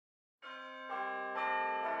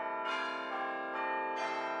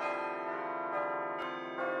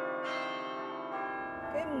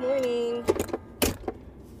Morning.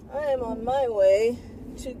 I am on my way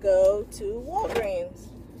to go to Walgreens.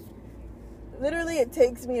 Literally, it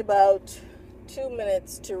takes me about 2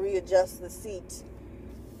 minutes to readjust the seat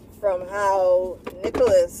from how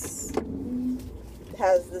Nicholas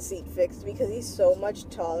has the seat fixed because he's so much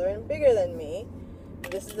taller and bigger than me.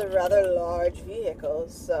 This is a rather large vehicle,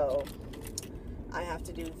 so I have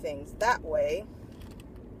to do things that way.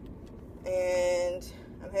 And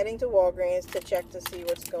I'm heading to Walgreens to check to see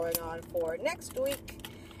what's going on for next week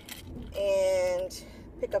and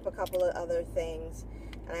pick up a couple of other things.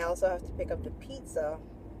 And I also have to pick up the pizza.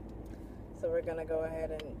 So we're going to go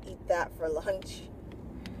ahead and eat that for lunch.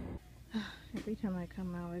 Every time I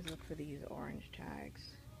come, I always look for these orange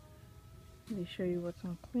tags. They show you what's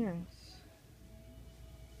on clearance.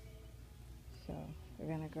 So we're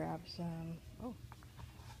going to grab some. Oh,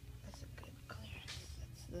 that's a good clearance.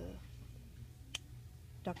 That's the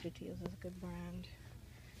Dr. Teal's is a good brand.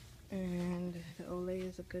 And the Olay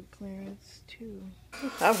is a good clearance too.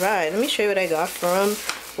 Alright, let me show you what I got from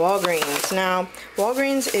Walgreens. Now,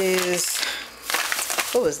 Walgreens is,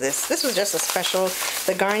 what was this? This was just a special.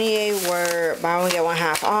 The Garnier were buy one get one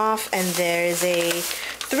half off, and there's a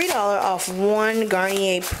 $3 off one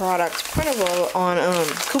Garnier product printable on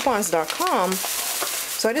coupons.com.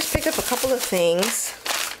 So I just picked up a couple of things.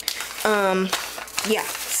 Yeah,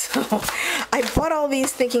 so I bought all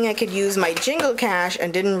these thinking I could use my Jingle Cash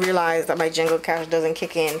and didn't realize that my Jingle Cash doesn't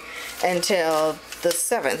kick in until the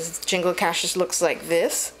 7th. Jingle Cash just looks like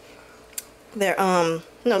this. They're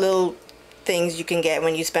little things you can get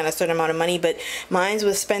when you spend a certain amount of money, but mine's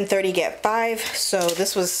was spend 30 get 5, so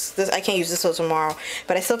this I can't use this till tomorrow,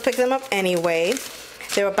 but I still picked them up anyway.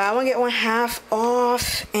 They were buy one get one half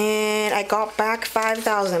off, and I got back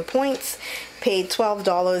 5,000 points, paid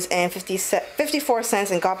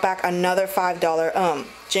 $12.54 and got back another $5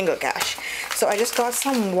 Jingle Cash. So I just got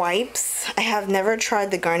some wipes. I have never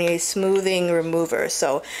tried the Garnier smoothing remover,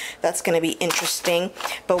 so that's gonna be interesting.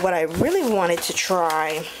 But what I really wanted to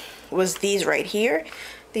try was these right here.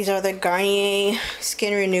 These are the Garnier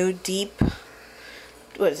Skin Renew Deep,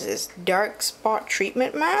 what is this, dark spot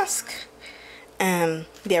treatment mask. Yeah,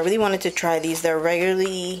 I really wanted to try these. They're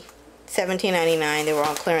regularly $17.99. They were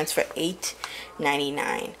on clearance for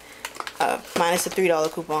 $8.99, minus a $3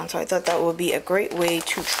 coupon. So I thought that would be a great way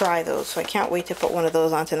to try those. So I can't wait to put one of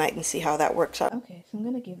those on tonight and see how that works out. Okay, so I'm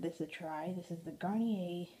gonna give this a try. This is the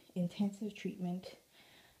Garnier Intensive Treatment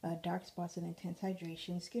Dark Spots and Intense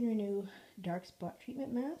Hydration Skin Renew Dark Spot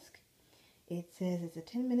Treatment Mask. It says it's a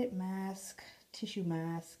 10-minute mask, tissue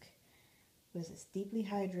mask. What is this? Deeply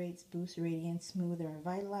hydrates, boosts radiance, smooth, and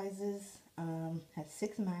revitalizes. Has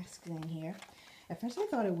 6 masks in here. At first I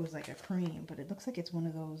thought it was like a cream, but it looks like it's one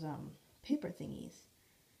of those paper thingies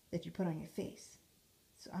that you put on your face.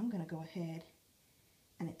 So I'm gonna go ahead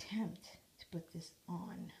and attempt to put this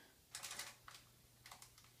on.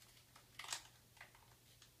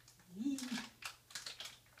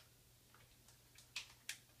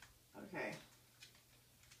 Okay.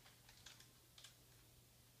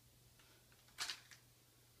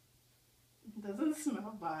 It doesn't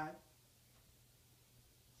smell bad.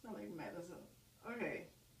 It's not like medicine. Okay.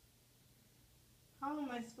 How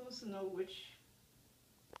am I supposed to know which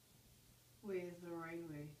way is the right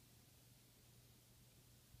way?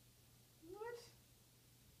 What?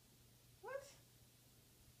 What?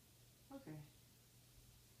 Okay.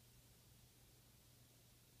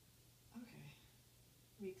 Okay.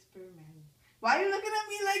 We experiment. Why are you looking at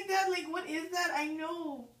me like that? Like, what is that? I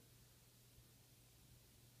know.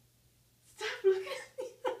 Stop looking at me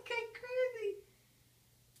like I'm crazy.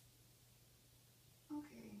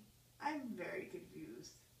 Okay. I'm very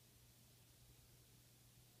confused.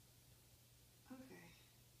 Okay.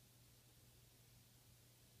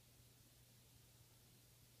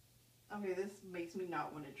 Okay, this makes me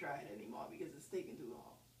not want to try it anymore because it's taking too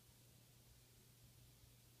long.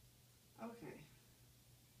 Okay.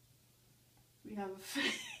 We have a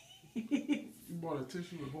face. You bought a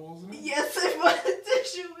tissue with holes in it? Yes, I bought a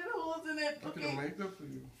tissue with holes in it. I could have made that for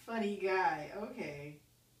you. Funny guy. Okay.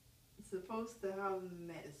 It's supposed to have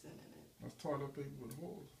medicine in it. That's toilet paper with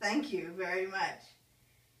holes. Thank you very much.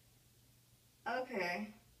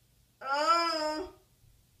 Okay. Oh.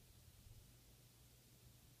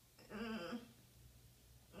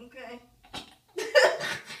 Okay.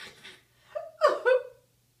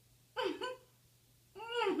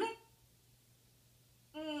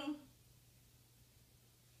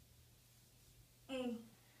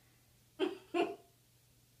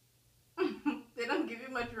 They don't give you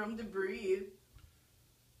much room to breathe.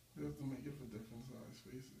 They have to make it for different size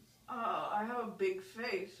faces. Oh, I have a big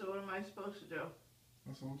face, so what am I supposed to do?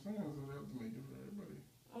 That's what I'm saying, so they have to make it for everybody.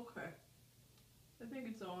 Okay. I think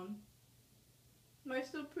it's on. Am I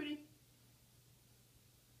still pretty?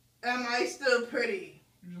 Am I still pretty?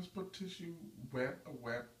 You just put tissue, wet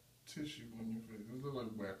tissue on your face. It looks like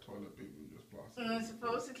wet toilet paper just plastic. And I'm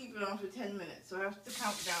supposed to keep it on for 10 minutes, so I have to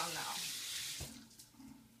count down now.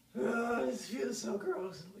 Oh, this feels so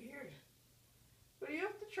gross and weird. But you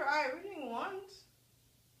have to try everything once.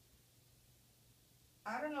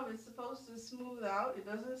 I don't know if it's supposed to smooth out. It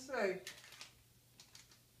doesn't say.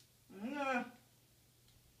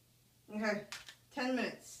 Okay, 10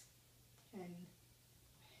 minutes. 10.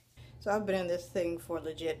 So I've been in this thing for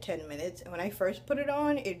legit 10 minutes. And when I first put it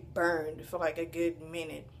on, it burned for like a good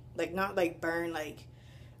minute. Like, not like burn, like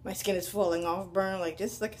my skin is falling off burn. Like,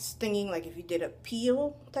 just like a stinging, like if you did a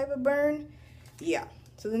peel type of burn. Yeah.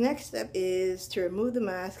 So the next step is to remove the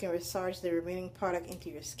mask and massage the remaining product into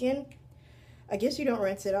your skin. I guess you don't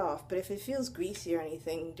rinse it off, but if it feels greasy or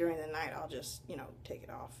anything during the night, I'll just, you know, take it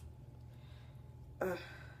off.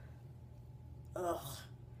 Ugh.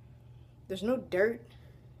 There's no dirt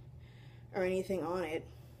or anything on it,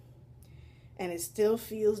 and it still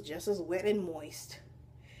feels just as wet and moist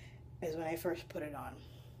as when I first put it on.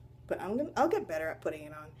 But I'll get better at putting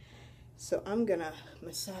it on. So I'm gonna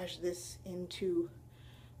massage this into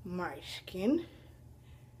my skin.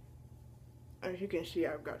 As you can see,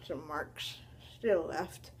 I've got some marks still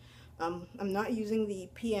left. I'm not using the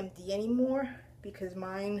PMD anymore because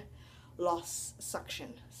mine lost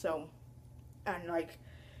suction. So, and like,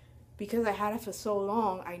 because I had it for so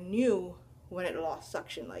long, I knew when it lost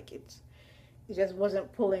suction. Like, it just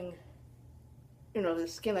wasn't pulling, you know, the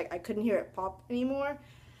skin. Like, I couldn't hear it pop anymore.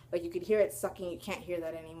 Like, you could hear it sucking. You can't hear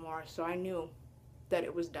that anymore. So I knew that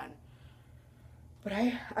it was done. But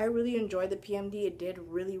I really enjoyed the PMD. It did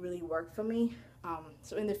really, really work for me.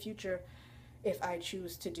 So in the future, if I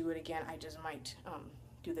choose to do it again, I just might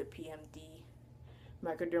do the PMD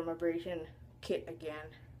microdermabrasion kit again.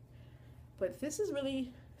 But this is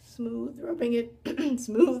really smooth rubbing it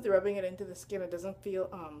smooth rubbing it into the skin. It doesn't feel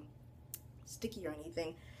sticky or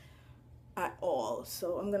anything at all.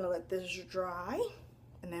 So I'm gonna let this dry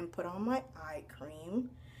and then put on my eye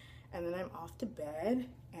cream, and then I'm off to bed,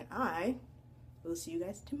 and I will see you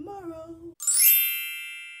guys tomorrow.